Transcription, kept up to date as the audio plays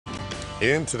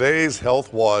In today's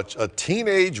Health Watch, a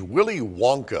teenage Willy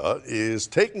Wonka is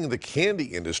taking the candy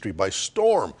industry by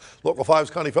storm. Local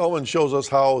 5's Connie Feldman shows us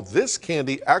how this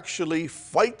candy actually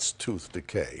fights tooth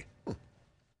decay.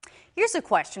 Here's a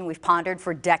question we've pondered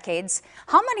for decades.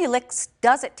 How many licks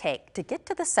does it take to get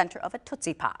to the center of a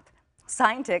Tootsie Pop?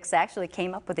 Scientists actually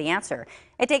came up with the answer.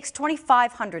 It takes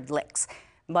 2,500 licks,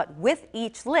 but with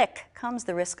each lick comes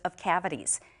the risk of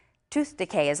cavities. Tooth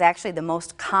decay is actually the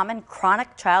most common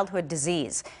chronic childhood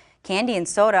disease. Candy and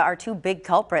soda are two big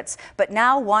culprits, but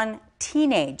now one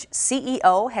teenage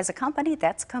CEO has a company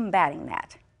that's combating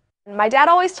that. My dad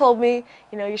always told me,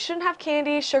 you shouldn't have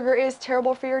candy, sugar is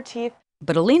terrible for your teeth.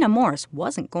 But Alina Morse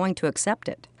wasn't going to accept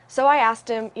it. So I asked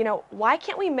him, why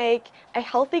can't we make a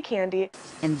healthy candy?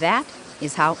 And that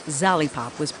is how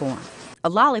Zollipop was born, a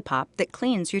lollipop that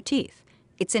cleans your teeth.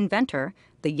 Its inventor,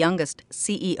 the youngest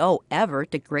CEO ever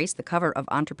to grace the cover of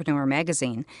Entrepreneur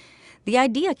magazine. The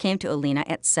idea came to Alina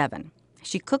at 7.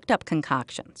 She cooked up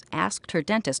concoctions, asked her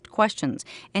dentist questions,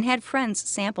 and had friends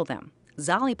sample them.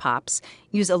 Zollipops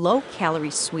use a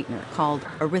low-calorie sweetener called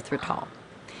erythritol.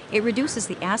 It reduces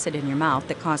the acid in your mouth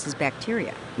that causes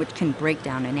bacteria, which can break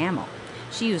down enamel.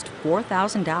 She used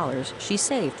 $4,000 she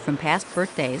saved from past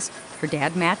birthdays. Her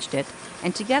dad matched it,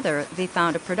 and together they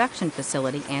found a production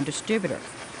facility and distributor.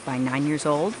 By 9 years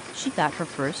old, she got her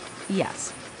first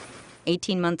yes.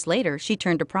 18 months later, she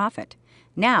turned a profit.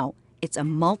 Now, it's a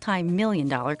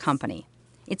multi-million-dollar company.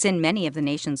 It's in many of the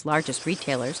nation's largest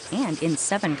retailers and in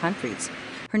 7 countries.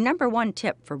 Her #1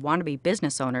 tip for wannabe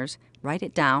business owners: write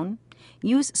it down,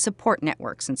 use support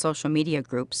networks and social media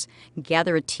groups,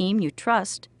 gather a team you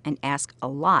trust, and ask a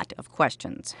lot of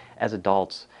questions. As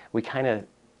adults, we kind of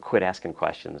quit asking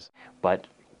questions, but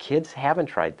kids haven't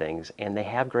tried things, and they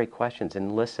have great questions,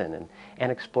 and listen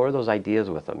and explore those ideas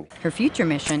with them. Her future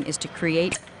mission is to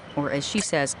create, or as she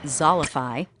says,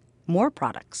 zollify, more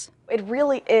products. It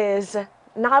really is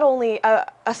not only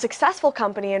a successful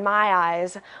company in my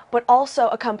eyes, but also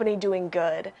a company doing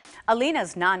good.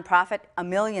 Alina's nonprofit, A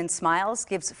Million Smiles,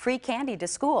 gives free candy to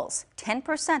schools.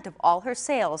 10% of all her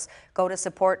sales go to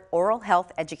support oral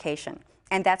health education.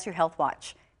 And that's your Health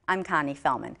Watch. I'm Connie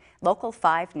Feldman, Local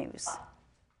 5 News.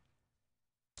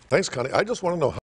 Thanks, Connie. I just want to know